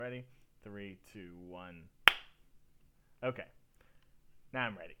Three, two, one. Okay, now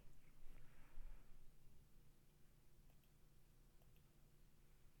I'm ready.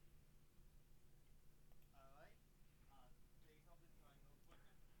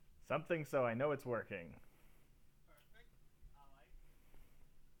 Something so I know it's working.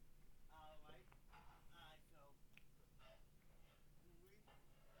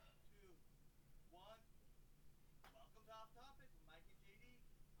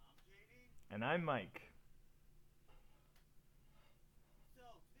 And I'm Mike.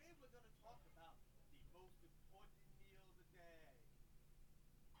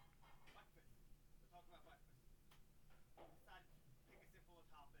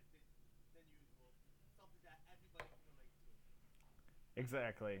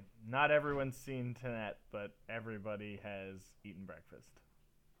 Exactly. Not everyone's seen Tenet, but everybody has eaten breakfast.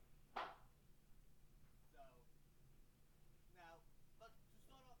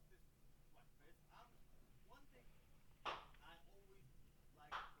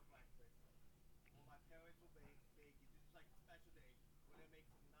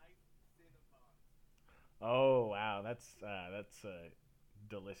 Oh wow, that's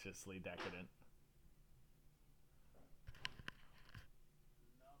deliciously decadent.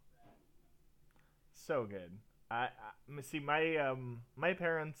 So good. See my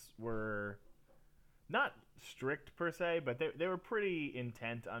parents were not strict per se, but they were pretty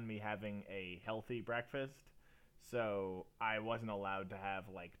intent on me having a healthy breakfast. So I wasn't allowed to have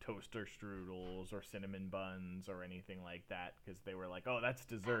like toaster strudels or cinnamon buns or anything like that because they were like, "Oh, that's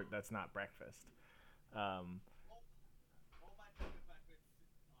dessert. That's not breakfast." Um,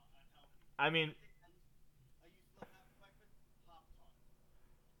 I mean,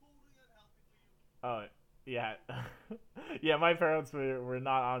 oh yeah, yeah. My parents were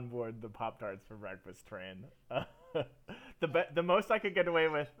not on board the Pop Tarts for breakfast train. The most I could get away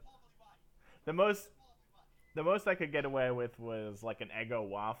with, the most the most I could get away with was like an Eggo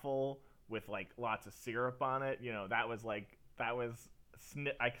waffle with like lots of syrup on it.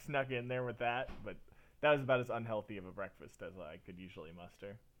 I snuck in there with that, but that was about as unhealthy of a breakfast as I could usually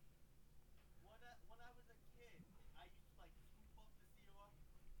muster.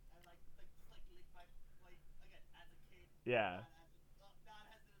 Yeah.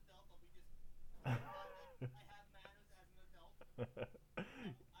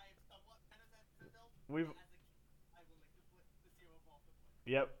 We've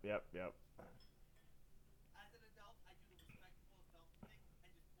Yep, yep, yep.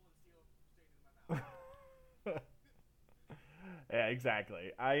 Yeah,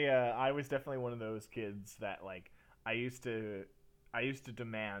 exactly. I was definitely one of those kids that like I used to I used to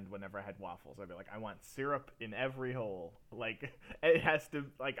demand whenever I had waffles. I'd be like, I want syrup in every hole. Like it has to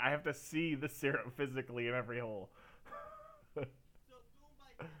like I have to see the syrup physically in every hole.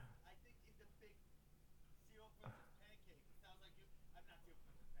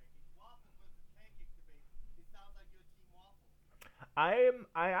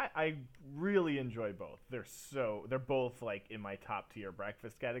 I really enjoy both. They're both like in my top tier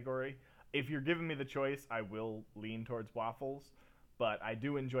breakfast category. If you're giving me the choice, I will lean towards waffles, but I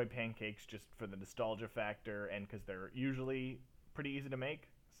do enjoy pancakes just for the nostalgia factor and because they're usually pretty easy to make.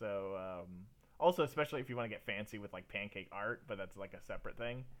 So also, especially if you want to get fancy with like pancake art, but that's like a separate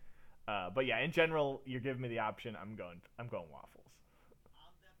thing. But yeah, in general, you're giving me the option. I'm going waffles.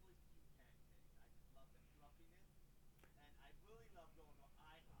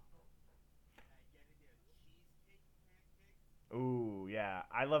 Ooh, yeah.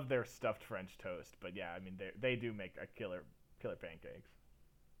 I love their stuffed French toast, but yeah, I mean they do make a killer pancakes.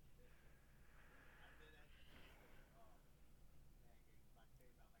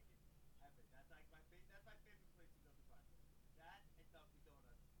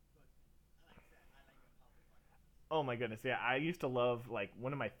 Oh my goodness, yeah. I used to love like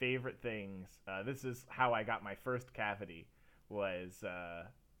one of my favorite things. This is how I got my first cavity was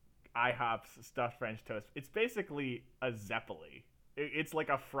IHOP's stuffed French toast. It's basically a zeppoli. It's like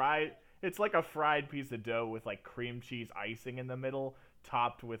a fried. It's like a fried piece of dough with like cream cheese icing in the middle,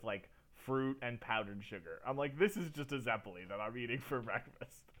 topped with like fruit and powdered sugar. I'm like, this is just a zeppoli that I'm eating for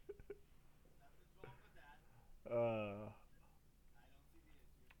breakfast. Uh,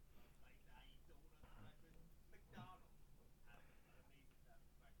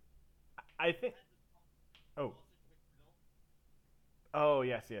 I think. Oh, oh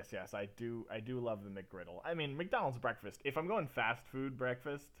yes, yes, yes. I do love the McGriddle. I mean, McDonald's breakfast. If I'm going fast food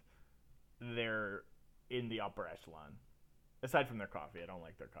breakfast, they're in the upper echelon. Aside from their coffee, I don't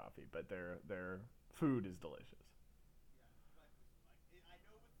like their coffee, but their food is delicious.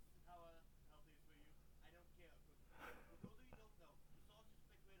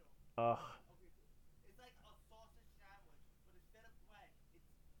 Ugh, Okay, it's like a sausage sandwich, but instead of bread, it's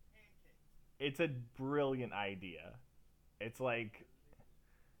pancakes. it's a brilliant idea. It's like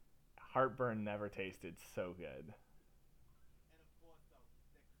heartburn never tasted so good. And of course, though,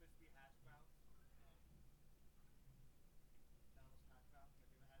 the crispy hash browns, McDonald's hash browns. Have you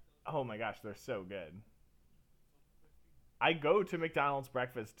ever had those? Oh my gosh, they're so good. So crispy. I go to McDonald's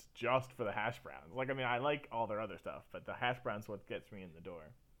breakfast just for the hash browns. Like, I mean, I like all their other stuff, but the hash browns what gets me in the door.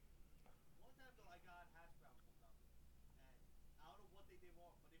 One time though, I got hash browns from them, and I don't know what they did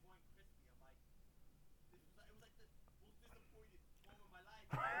wrong, but they weren't crispy. I'm like, it was like the most disappointed moment of my life.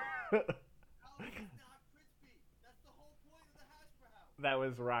 I'm like, how is this not crispy? That's the whole point of the hash brown. That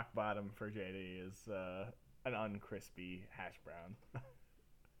was rock bottom for JD is an uncrispy hash brown.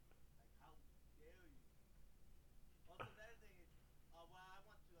 Like, how dare you? Also, the other thing is, when I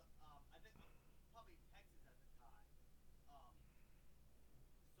went to, I think probably Texas at the time, um,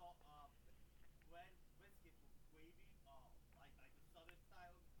 saw bread biscuits with gravy, like the southern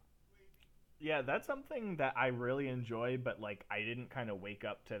style gravy. Yeah, that's something that I really enjoy, but like I didn't kind of wake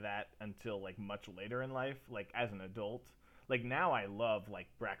up to that until like much later in life, like as an adult. Like now I love like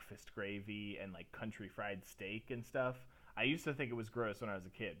breakfast gravy and like country fried steak and stuff. I used to think it was gross when I was a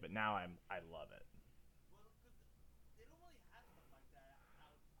kid, but now I love it. Well, because they don't really have stuff like that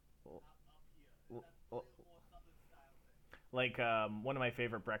L- out up here. l- That's l- really a more southern style thing. Like one of my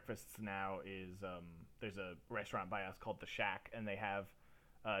favorite breakfasts now is there's a restaurant by us called the Shack, and they have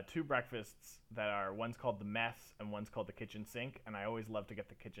two breakfasts that are one's called the Mess and one's called the Kitchen Sink, and I always love to get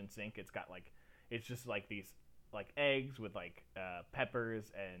the Kitchen Sink. It's got like it's just like these like eggs with like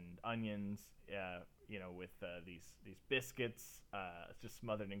peppers and onions, with these biscuits, just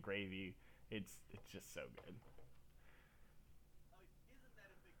smothered in gravy. It's just so good. I mean, isn't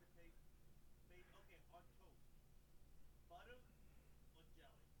that a big debate? Okay, on toast, butter or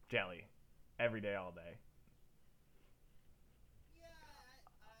jelly? Jelly, every day, all day. Yeah,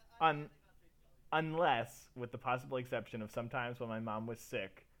 Un- think I'll say jelly too. Unless, with the possible exception of sometimes when my mom was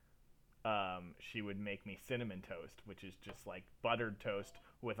sick, she would make me cinnamon toast, which is just like buttered toast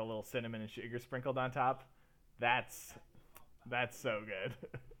with a little cinnamon and sugar sprinkled on top. That's That goes on top. that's so good.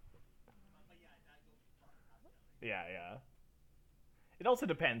 But yeah, that goes with butter, not jelly. Yeah, yeah. It also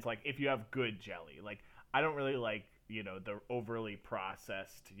depends, like if you have good jelly. Like I don't really like the overly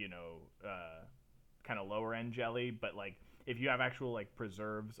processed, kind of lower end jelly, but like if you have actual like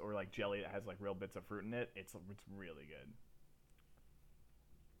preserves or like jelly that has like real bits of fruit in it, it's really good.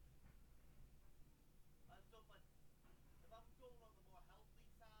 So, but if I'm going on the more healthy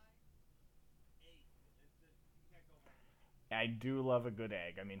side, eggs. You can't go wrong with eggs. I do love a good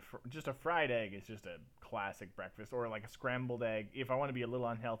egg. I mean, just a fried egg is just a classic breakfast, or like a scrambled egg. If I want to be a little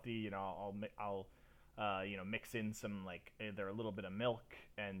unhealthy, I'll mix in some like either a little bit of milk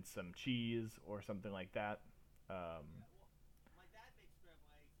and some cheese or something like that. Um, Yeah, well, my dad makes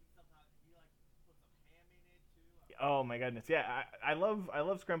scrambled eggs. He like put some ham in it too. oh my goodness, yeah, I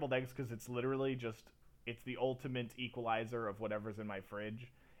love scrambled eggs because it's literally just it's the ultimate equalizer of whatever's in my fridge.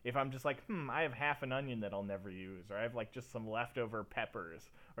 If I'm just like, I have half an onion that I'll never use, or I have like just some leftover peppers,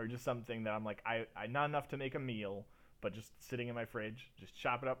 or just something that I'm like, I not enough to make a meal, but just sitting in my fridge, just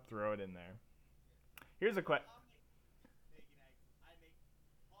chop it up, throw it in there. Yeah. Here's a When question. I'm making eggs, I make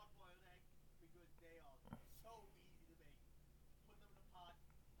hard boiled eggs because they are so easy to make. Put them in a pot.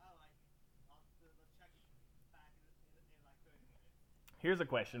 I like. Let's check it back in like 30 minutes. Here's a And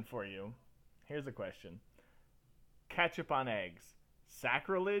question for you. Here's a question. Ketchup on eggs,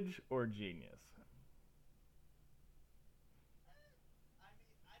 sacrilege or genius? I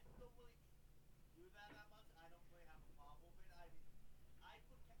mean, I don't really do that much. I don't really have a problem with it. I mean, I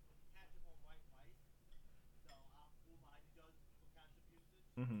put ketchup on white rice, so who am I to judge for ketchup usage?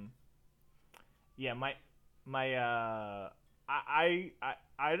 Mm-hmm. Yeah, my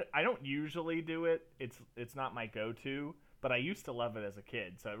I don't usually do it. It's not my go-to, but I used to love it as a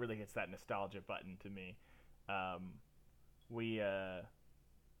kid, so it really hits that nostalgia button to me. Um, we uh,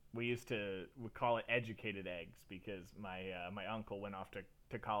 we used to we call it educated eggs because my uncle went off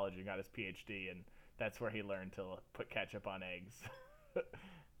to college and got his PhD, and that's where he learned to put ketchup on eggs.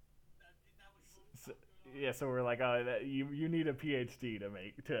 Is that what he So, doctored on? yeah, so we're like, oh, you need a PhD to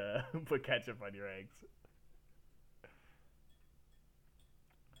make to put ketchup on your eggs.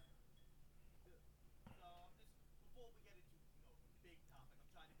 Good. So just before we get into the big topic, I'm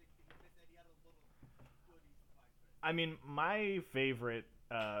trying to think if you missed any other little goodies for breakfast. I mean, my favorite,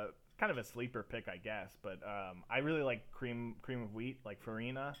 kind of a sleeper pick, I guess, but I really like cream of wheat, like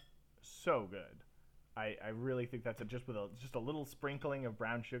farina. So good. I really think that's just with just a little sprinkling of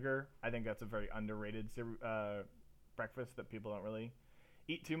brown sugar. I think that's a very underrated breakfast that people don't really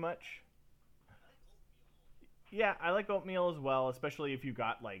Eat too much? I like oatmeal. Yeah, I like oatmeal as well, especially if you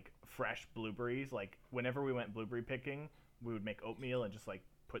got like fresh blueberries. Like whenever we went blueberry picking, we would make oatmeal and just like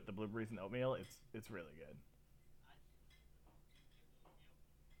put the blueberries in the oatmeal. It's really good. I just infused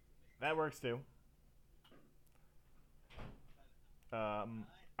oatmeal to make That cereal. works too. But Um,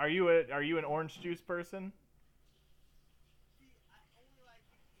 I are you an orange juice person? see. I only like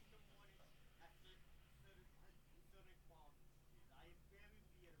it in the morning at certain quantities. I am very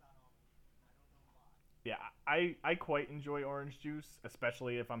weird about orange juice. I don't know why. Yeah, I quite enjoy orange juice,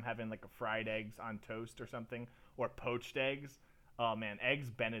 especially if I'm having like a fried eggs on toast or something, or poached eggs. Oh man, eggs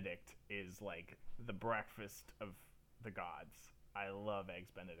Benedict is like the breakfast of the gods. I love eggs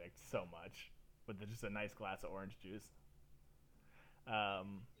Benedict so much with just a nice glass of orange juice. I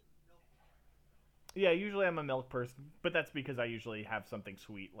Um, usually get milk for breakfast though. yeah, usually I'm a milk person, but that's because I usually have something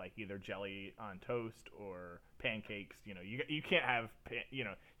sweet like either jelly on toast or pancakes. You can't have you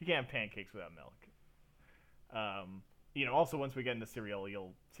can't have pancakes without milk. Um, also once we get into cereal,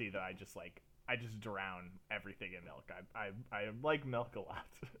 you'll see that I just drown everything in milk. I like milk a lot.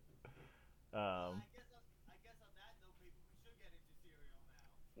 Well, um, I guess on that note, maybe we should get into cereal now.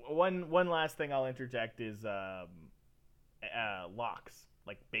 one last thing I'll interject is lox,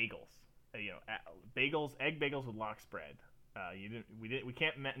 like bagels. Bagels, egg bagels with lox bread. We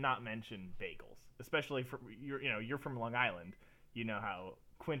can't not mention bagels, especially for you're from Long Island. You know how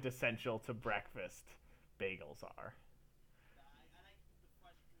quintessential to breakfast bagels are. I like the fresh cream cheese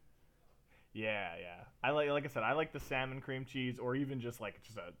on it. Yeah, yeah. Like I said, I like the salmon cream cheese, or even just a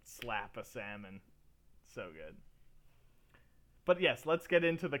slap of salmon. So good. But yes, let's get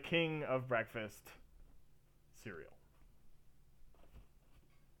into the king of breakfast cereal.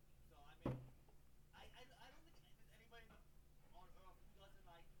 So I mean, I don't think there's anybody on earth who doesn't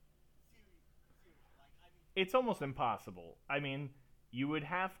like cereal. Cereal. Like I mean, It's almost most impossible. I mean, you would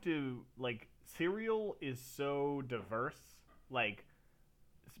have to like cereal is so diverse. Like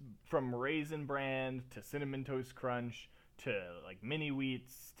from Raisin Bran to Cinnamon Toast Crunch to like mini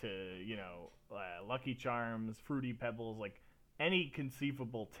wheats to Lucky Charms, Fruity Pebbles, like any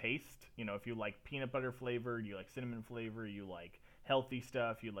conceivable taste. If you like peanut butter flavor, you like cinnamon flavor, you like healthy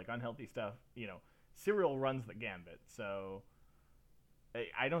stuff, you like unhealthy stuff. Cereal runs the gambit. So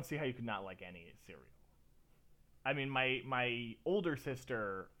I don't see how you could not like any cereal. I mean, my older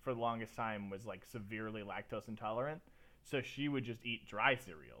sister for the longest time was like severely lactose intolerant, so she would just eat dry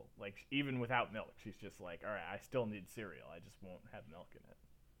cereal, like even without milk. She's just like, all right, I still need cereal. I just won't have milk in it.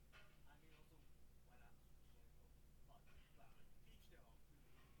 I mean also why not fudge? But each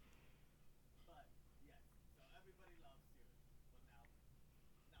their own. But yes, so everybody loves cereal. But now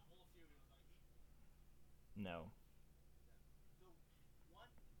not all cereals are equal. No, So one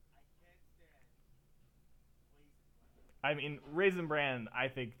I can't stand raisin bran. I mean Raisin Bran. I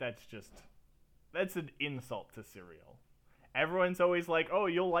think that's an insult to cereal. Everyone's always like, oh,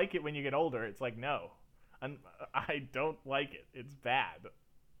 you'll like it when you get older. It's like no, I'm, I don't like it. It's bad.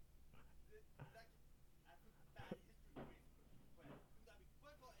 There's actually I have a bad history with raisin bread. Because I mean,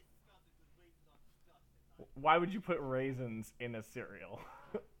 first of all, it's disgusting because raisins are disgusting. Like Why would you put raisins in a cereal?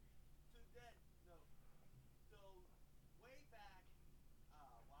 to that, no. So way back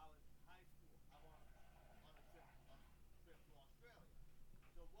while I was in high school, I went on a trip to Australia.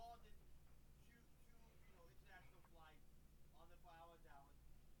 So we're on this international flight on the 5 hour down.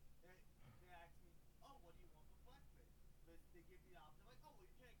 They, they asked me, oh, what do you want for breakfast? They give me the option. I'm like, oh, well,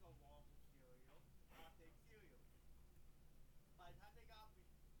 you can't go wrong with cereal. I'll take cereal. By the time they got me,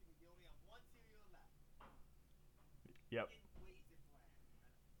 to me, they only have one cereal left. Yep. Freaking raisin bran.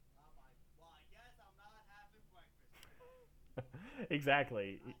 And I'm like, well, I guess I'm not having breakfast today.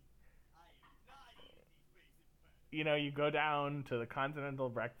 Exactly. I, I am not eating these raisin bran. You go down to the continental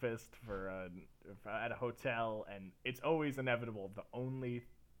breakfast at a hotel, and it's always inevitable. The only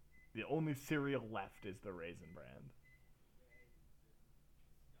cereal left is the raisin bran. That is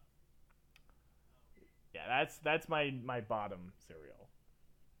just disgusting. Oh. Yeah, that's my bottom cereal.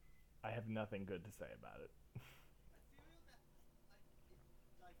 I have nothing good to say about it. A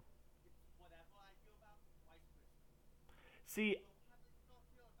cereal that it's whatever I feel about Rice Krispies. See, So how does Scott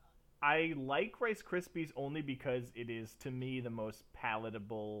feel about it? I like Rice Krispies only because it is to me the most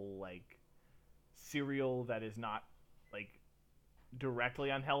palatable like cereal that is not like directly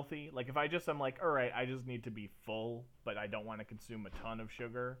unhealthy. Like if I'm like, all right, I just need to be full, but I don't want to consume a ton of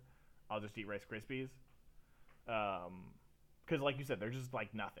sugar, I'll just eat Rice Krispies. Because like you said, they're just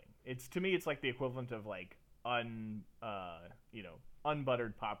like nothing. It's to me, it's like the equivalent of like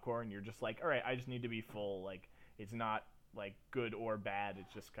unbuttered popcorn. You're just like, all right, I just need to be full. Like it's not like good or bad.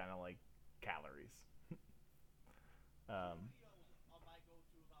 It's just kind of like calories. Um, Cheerios are my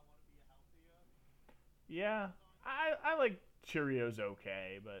Yeah, I like Cheerios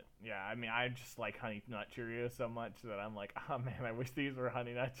okay, but yeah, I mean I just like Honey Nut Cheerios so much that I'm like, oh man, I wish these were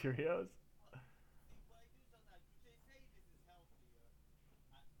Honey Nut Cheerios. Well, see, what I do sometimes, they say this is healthier.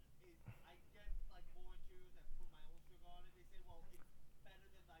 I, I get like more Cheerios and put my own sugar on it. They say, well, it's better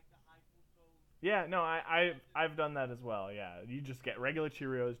than like the high fructose Yeah, no, stuff. I've done that as well. Yeah, you just get regular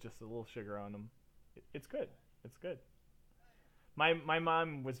Cheerios, just a little sugar on them. It's good. Right. It's good. Oh, yeah. My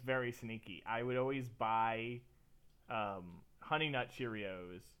mom was very sneaky. I would always buy Honey Nut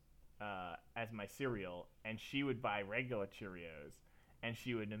Cheerios as my cereal, and she would buy regular Cheerios, and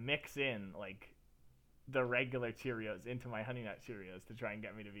she would mix in like the regular Cheerios into my Honey Nut Cheerios to try and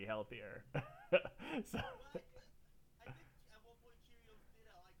get me to be healthier. So Well, I think at one point Cheerios did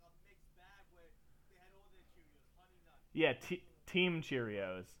like a mixed bag where they had all their Cheerios, Honey Nut, yeah, Frosted, Team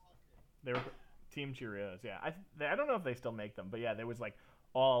Cheerios. Frosted. They were Yeah. Team Cheerios. Yeah, I don't know if they still make them, but yeah, there was like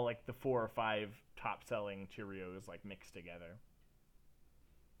all like the 4 or 5 top selling Cheerios like mixed together.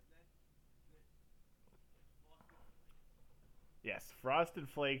 And then there's Frosted Flakes. Yes, Frosted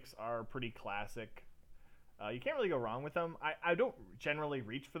Flakes are pretty classic. You can't really go wrong with them. I don't generally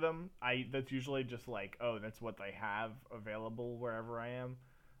reach for them. That's usually just like, oh, that's what they have available wherever I am.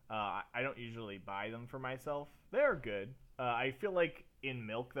 I don't usually buy them for myself. They're good. I feel like in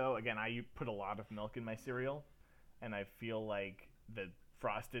milk though, again, I put a lot of milk in my cereal, and I feel like the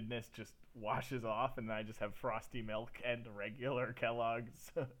frostedness just washes off, and I just have frosty milk and regular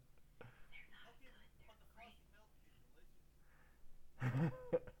Kellogg's. Okay, but the frosted milk is delicious.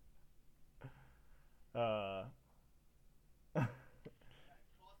 uh, Right,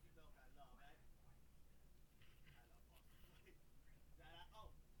 frosted milk I love. I love Frosted Flakes. Oh,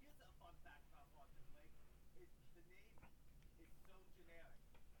 here's a fun fact about Frosted Flakes: is the name is so generic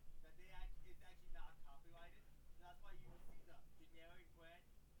that it's actually not copyrighted. So that's why you see the generic brand.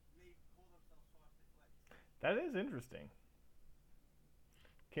 They call themselves Frosted Flakes. that is interesting.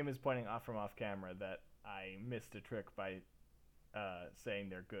 Kim is pointing off from off camera that I missed a trick by saying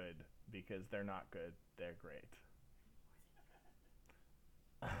they're good because they're not good. They're great.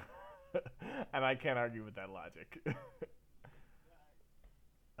 And I can't argue with that logic. Right.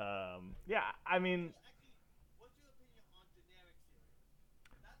 Yeah, I mean, Actually, what's your opinion on generic cereals?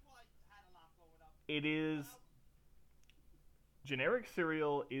 That's what I had a lot growing up. it When is I generic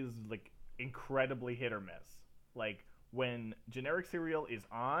cereal is like incredibly hit or miss. Like when generic cereal is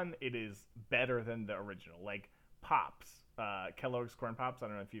on, it is better than the original. Like Pops, Kellogg's Corn Pops. I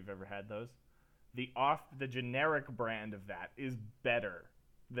don't know if you've ever had those. The generic brand of that is better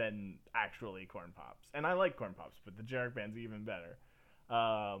than actually Corn Pops, and I like Corn Pops, but the generic brand's even better.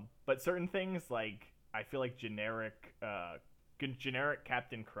 But certain things like I feel like generic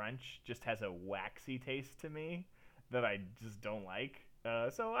Captain Crunch just has a waxy taste to me that I just don't like.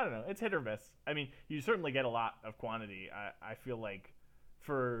 So I don't know. It's hit or miss. I mean, you certainly get a lot of quantity. I feel like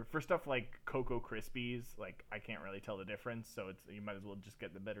for stuff like Cocoa Krispies, like I can't really tell the difference. So it's you might as well just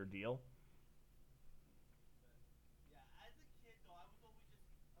get the better deal. Yeah, as a kid though, I was always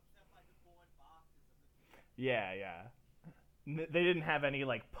just upset by the corn boxes of the cereal. Yeah, yeah. They didn't have any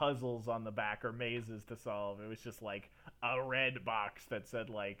like puzzles on the back or mazes to solve. It was just like a red box that said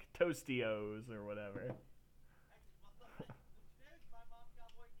like Tostios or whatever. Actually, the generics my mom got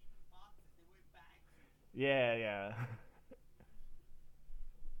weren't even boxes; they were bags usually. Yeah, yeah.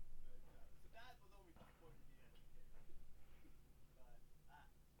 So that was always disappointing me as a kid. But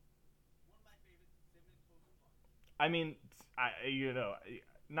one of my favorites, cinnamon toast crunch. I mean,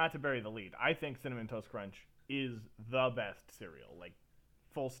 not to bury the lead. I think Cinnamon Toast Crunch is the best cereal. Like,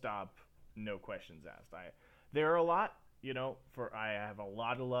 full stop, no questions asked. There are a lot, for I have a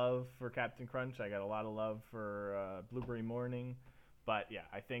lot of love for Captain Crunch. I got a lot of love for Blueberry Morning, but yeah,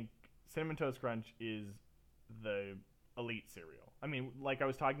 I think Cinnamon Toast Crunch is the elite cereal. I mean, like I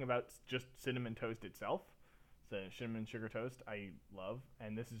was talking about, just cinnamon toast itself. So cinnamon sugar toast, I love,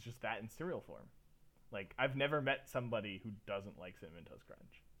 and this is just that in cereal form. Like I've never met somebody who doesn't like cinnamon toast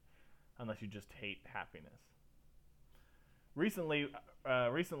crunch, unless you just hate happiness. Recently,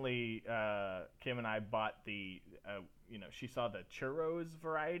 Kim and I bought she saw the churros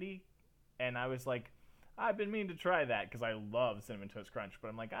variety, and I was like, I've been meaning to try that because I love cinnamon toast crunch, but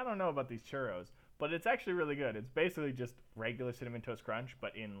I'm like, I don't know about these churros, but it's actually really good. It's basically just regular cinnamon toast crunch,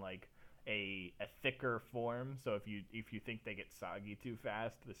 but in like a thicker form. So if you think they get soggy too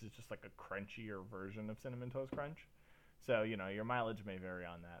fast, this is just like a crunchier version of cinnamon toast crunch. So your mileage may vary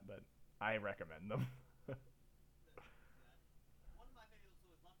on that, but I recommend them. Yeah. One of my favorites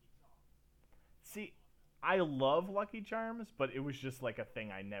was Lucky Charms. See, On that. I love Lucky Charms, but it was just like a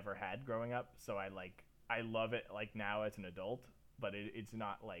thing I never had growing up. So I love it like now as an adult, but it's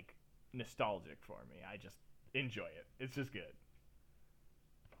not like nostalgic for me. I just enjoy it. It's just good.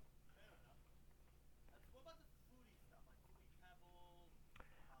 Fair enough. What about the fruity stuff, like fruity pebbles,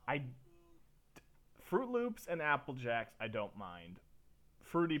 I fruit? Fruit Loops and Apple Jacks I don't mind.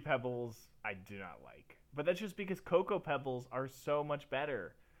 Fruity Pebbles I do not like. But that's just because Cocoa Pebbles are so much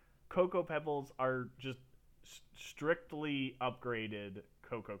better. Cocoa Pebbles are just strictly upgraded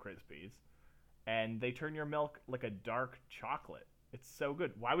Cocoa Krispies, and they turn your milk like a dark chocolate. It's so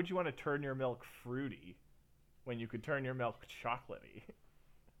good. Why would you want to turn your milk fruity when you could turn your milk chocolatey?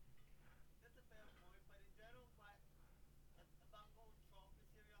 That's a fair point, but in general, if I'm going chocolate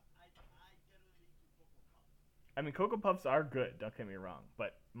cereal, I generally lean to Cocoa Puffs. I mean, Cocoa Puffs are good. Don't get me wrong,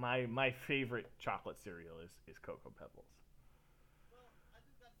 but my favorite chocolate cereal is Cocoa Pebbles. Well, I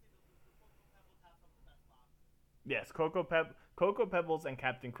just gotta say the Cocoa Pebbles have some of the best boxes. Yes, Cocoa Pebbles and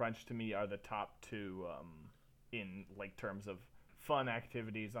Captain Crunch to me are the top two in like terms of fun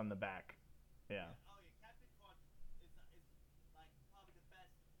activities on the back. Yeah. Oh yeah, Captain Crunch is like probably the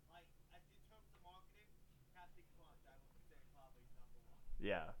best. Like in terms of marketing, Captain Crunch I would say probably is number one.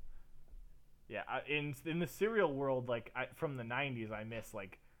 Yeah. Yeah, in the cereal world, like from the '90s, I miss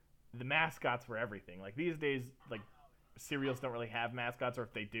like the mascots were everything. Like these days, like Oh yeah. cereals don't really have mascots, or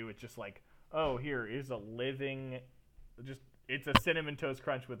if they do, it's just like, oh, here is a living, just it's a cinnamon toast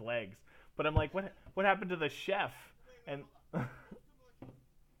crunch with legs. But I'm like, what happened to the chef? Wait, And hold on. Those commercials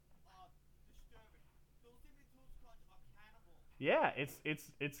are disturbing. Those Cinnamon Toast Crunch are cannibals. yeah, it's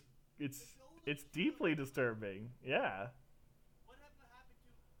It's so it's deeply disturbing. disturbing. Yeah, Whatever happened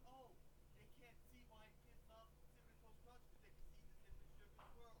to? Oh, they can't see why kids love Cinnamon Toast Crunch because they can see the cinnamon sugar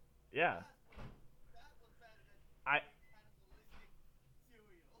swirl. yeah. That was better than I having cannibalistic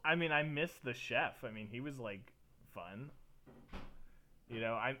cereal. I mean, I miss the chef. I mean, he was like fun.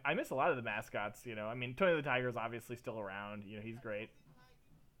 I miss a lot of the mascots. I mean, Tony the Tiger is obviously still around. He's Yeah, great. Tony the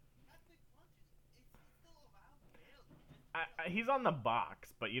Tiger. Captain Crunch is he's still around barely, just barely. He's on the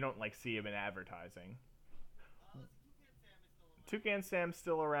box, but you don't like see him in advertising. Let's see, Toucan Sam is still around. Toucan Sam's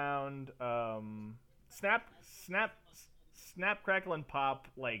still around. Snap, Snap, Snap, Crackle, and Pop.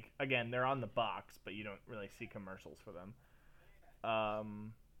 Like again, they're on the box, but you don't really see commercials for them. Yeah.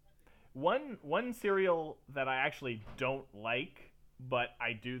 One cereal that I actually don't like, but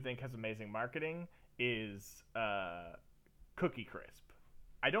I do think has amazing marketing is Cookie Crisp.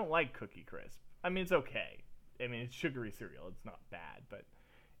 I don't like Cookie Crisp. I mean, it's okay. I mean, it's sugary cereal. It's not bad, but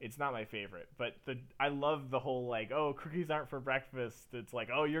it's not my favorite. But I love the whole like, oh, cookies aren't for breakfast. It's like,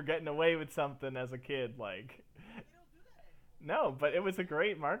 oh, you're getting away with something as a kid. Like, They don't do that anymore. no, but it was a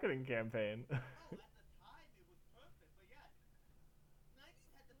great marketing campaign. Oh, at the time it was perfect, but yeah,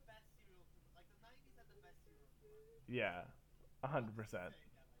 '90s had the best cereal. Like the '90s had the best cereal commercials. Yeah, I'm just 100%, saying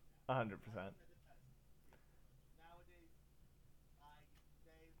that right now. 100%. 90s had the best. Nowadays, I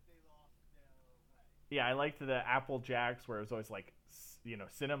they lost their way. Yeah, I liked the Apple Jacks where it was always like,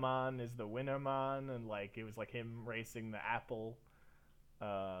 Cinnamon is the winnerman, and like it was like him racing the apple.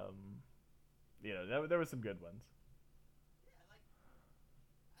 Um, there was some good ones. Yeah, like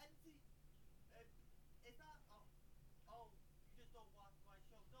and see, uh, it's not you just don't watch my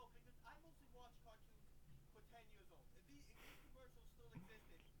show. No, because I mostly watch cartoons for 10 years old. If these commercials still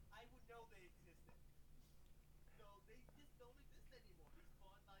existed, I would know they existed. So they just don't exist anymore. These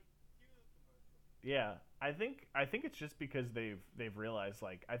fun like cereal commercials. Yeah, I think it's just because they've realized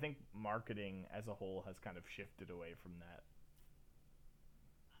like I think marketing as a whole has kind of shifted away from that.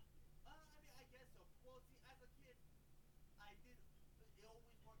 I mean, I guess so. Well, see, as a kid, I did. It always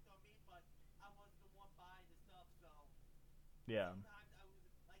worked on me, but I was the one buying the stuff, so Yeah. sometimes I was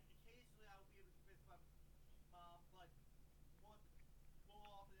like, occasionally I would be able to convince my mom, but more, more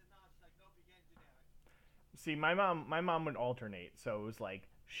often than not, she's like, nope, you're getting generic. See, my mom would alternate, so it was like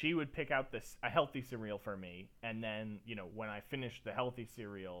she would pick out this a healthy cereal for me, and then when I finished the healthy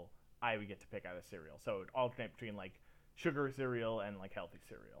cereal, I would get to pick out a cereal. So it would alternate between like sugar cereal and like healthy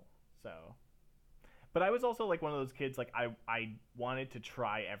cereal. So, but I was also like one of those kids like I wanted to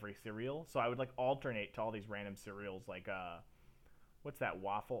try every cereal, so I would like alternate to all these random cereals like what's that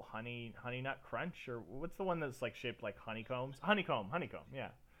waffle honey nut crunch, or what's the one that's like shaped like honeycombs? Honeycomb. Yeah.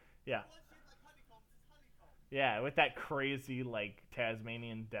 Yeah. The one shaped like honeycombs is honeycomb. Yeah, with that crazy like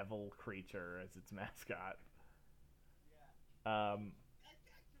Tasmanian devil creature as its mascot. Yeah, Um, that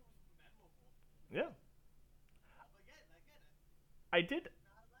actually was memorable. yeah, But again, I did. it's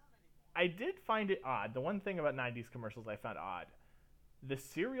not around anymore. I did find it odd. The one thing about '90s commercials I found odd: the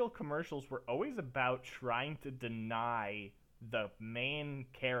cereal commercials were always about trying to deny the main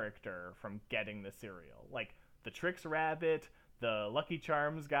character from getting the cereal. Like the Trix Rabbit, the Lucky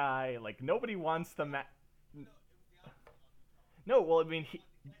Charms guy. Like nobody wants the No, it was the opposite of Lucky Charms. no. Well, I mean, They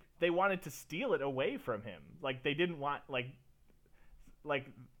wanted to get they wanted to steal it away from him. Like they didn't want like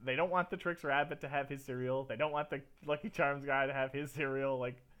they don't want the Trix Rabbit to have his cereal. They don't want the Lucky Charms guy to have his cereal.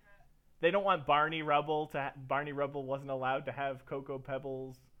 Like they don't want Barney Rubble to. Barney Rubble wasn't allowed to have Cocoa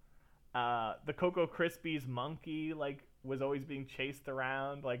Pebbles. The Cocoa Krispies monkey was always being chased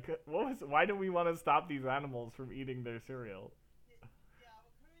around. Like what was? Why do we want to stop these animals from eating their cereal? Yeah,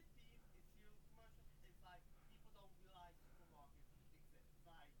 but Krispies is your commercial. It's like people don't realize supermarkets exist.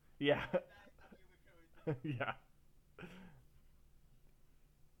 Like Yeah, that's not your recurring. yeah.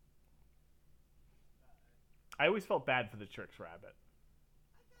 I always felt bad for the Trix Rabbit.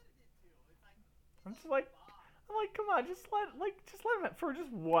 I kind of did too. It's like I'm it's just like, box. I'm like, come on, just let him for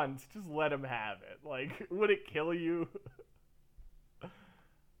just once, just let him have it. Like, would it kill you?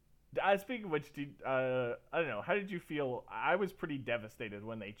 Speaking of which, I don't know. How did you feel? I was pretty devastated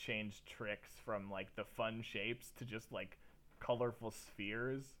when they changed Trix from like the fun shapes to just like colorful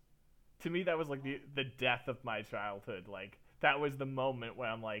spheres. To me, that was like the death of my childhood. Like that was the moment when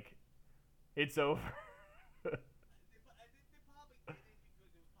I'm like, it's over. I think they probably did it because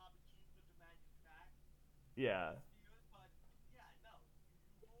it was probably cheaper to manufacture. Yeah. But yeah, no,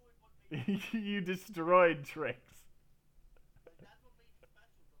 you ruined what made it. You destroyed Trix. Like, that's what made it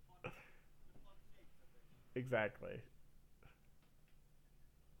special. The fun shapes of it. Exactly.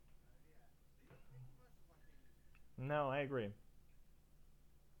 Yeah, they don't make commercials like they used to. No, I agree.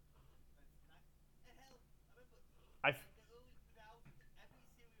 It's not, and hell, I remember I like the early 2000s, every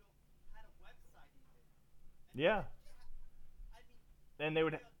cereal had a website even. And yeah, I mean, and they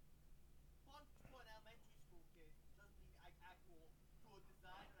would. yeah, fun for an elementary school kid doesn't mean actual good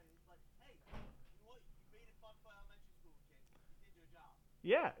design or anything. But hey, you know what? You made it fun for an elementary school kid. You did your job.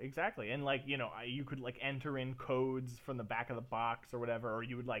 Yeah, exactly. And like you could like enter in codes from the back of the box or whatever, or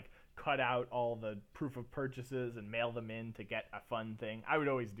you would like cut out all the proof of purchases and mail them in to get a fun thing. I would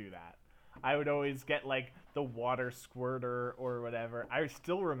always do that. I would always get like the water squirter or whatever. I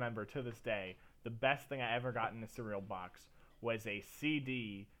still remember to this day the best thing I ever got in a cereal box was a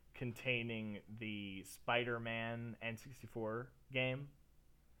CD containing the Spider-Man N64 game,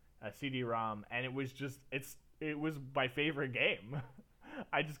 a CD-ROM, and it was my favorite game.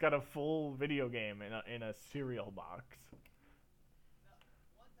 I just got a full video game in a cereal box. Now,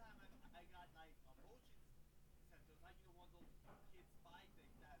 one time I got like a motion sensor, like one of those kid spy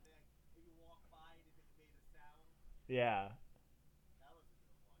things that like if you walk by it, it made a sound. Yeah, That was a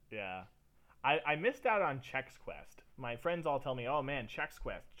good one. yeah. I missed out on Chex Quest. My friends all tell me, "Oh man, Chex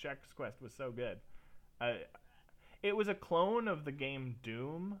Quest was so good." Uh, it was a clone of the game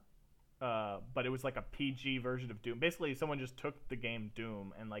Doom, but it was like a PG version of Doom. Basically, someone just took the game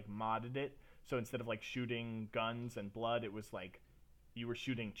Doom and like modded it. So instead of like shooting guns and blood, it was like you were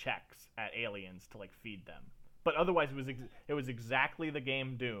shooting Chex at aliens to like feed them. But otherwise, it was exactly the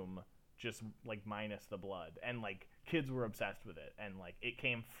game Doom, just like minus the blood. And like kids were obsessed with it, and like it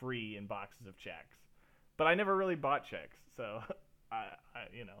came free in boxes of Chex. But I never really bought Chex, so I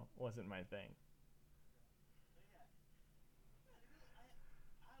wasn't my thing. But yeah, yeah, they really,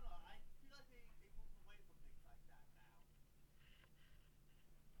 I don't know. I feel like they moved away from things like that now.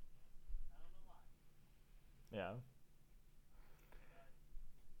 I don't know why. Yeah,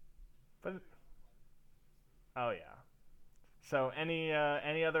 But but cereal was like oh yeah. So any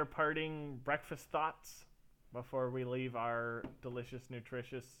other parting breakfast thoughts before we leave our delicious,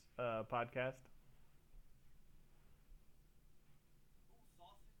 nutritious podcast? ooh,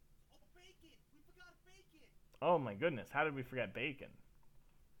 sausage. Oh, bacon. We forgot bacon. Oh my goodness, how did we forget bacon?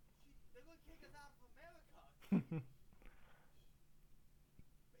 They're gonna kick us out of America. Bacon.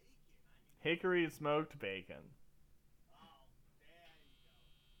 I mean, Hickory smoked bacon. oh, there you go.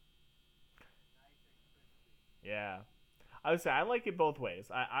 Nice and crispy. Yeah. I would say I like it both ways.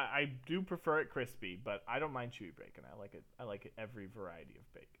 I do prefer it crispy, but I don't mind chewy bacon. I like it. I like it every variety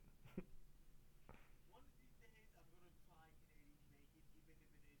of bacon. One of these days, I'm gonna try Canadian bacon, even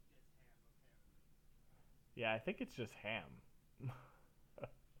if it is just ham, apparently. Yeah, I think it's just ham.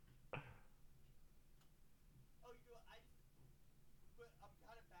 Oh, you know, I'm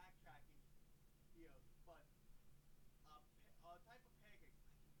kind of backtracking here, but type of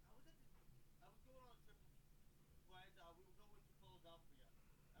pancakes. I was going on a trip with friends. We were going to Philadelphia,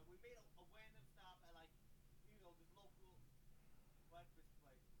 and we made a random stop at like, this local breakfast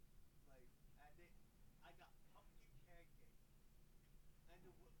place, and I got pumpkin pancakes,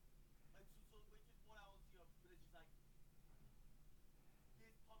 and so which is what I was, but it's just like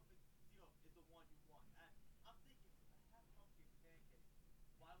this pumpkin syrup is the one you want. And I'm thinking, I have pumpkin pancakes.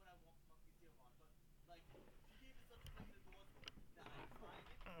 Why would I want pumpkin syrup on? But like, she gave me such great endorsement that I tried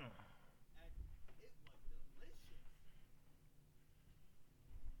it, and it was delicious.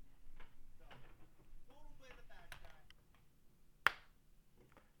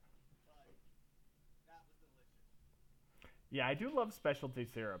 Yeah, I do love specialty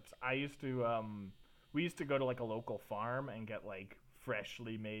syrups. We used to go to like a local farm and get like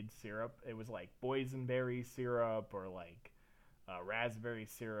freshly made syrup. It was like boysenberry syrup or like raspberry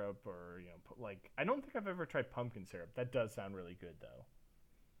syrup or like I don't think I've ever tried pumpkin syrup. That does sound really good though.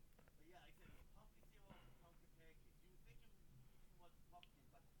 But yeah, like I said, pumpkin syrup and pumpkin pancakes. You would think it would be too much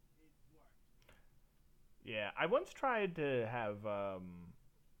pumpkin, but it worked. Yeah, I once tried to have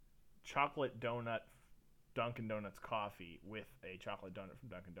chocolate donut Dunkin' Donuts coffee with a chocolate donut from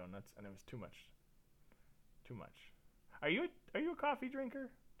Dunkin' Donuts, and it was too much. Too much. Are you a coffee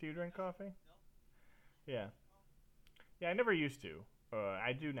drinker? Do you drink No, coffee? no, Yeah. no. Yeah, I never used to.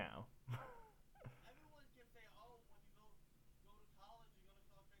 I do now. Everyone can say, "Oh, when you go to college, you're gonna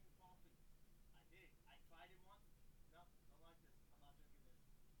start drinking coffee." I did it. I tried it once. No, don't like this. I'm not drinking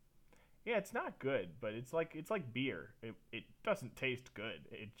this. Yeah, it's not good, but it's like beer. It doesn't taste good.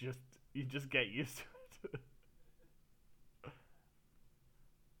 It just you just get used to it.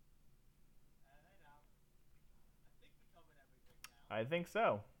 Now, I think we covered everything now. I think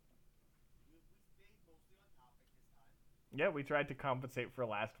so. We stayed mostly on topic this time. Yeah, we tried to compensate for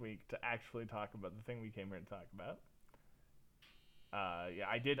last week to actually talk about the thing we came here to talk about. Yeah,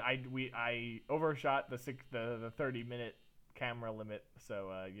 I did. I overshot the 30-minute camera limit,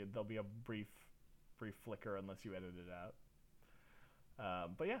 so there'll be a brief flicker unless you edit it out.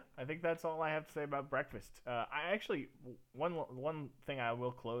 But yeah, I think that's all I have to say about breakfast. I actually one thing I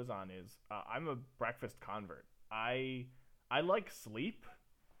will close on is I'm a breakfast convert. I like sleep.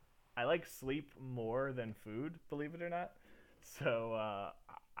 I like sleep more than food, believe it or not. So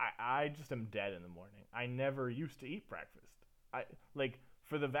I just am dead in the morning. I never used to eat breakfast. I like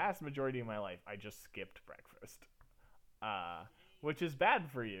for the vast majority of my life, I just skipped breakfast, uh, which is bad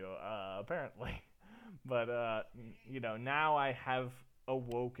for you, apparently. But now I have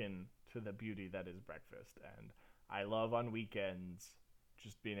awoken to the beauty that is breakfast, and I love on weekends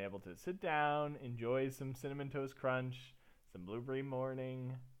just being able to sit down, enjoy some cinnamon toast crunch, some blueberry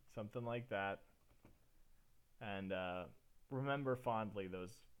morning, something like that, and remember fondly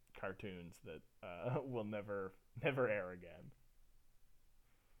those cartoons that will never air again.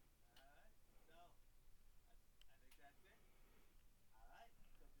 Alright, so I think that's it. Alright, so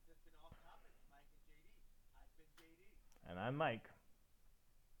this has been off topic, Mike and JD. I've been JD. And I'm Mike.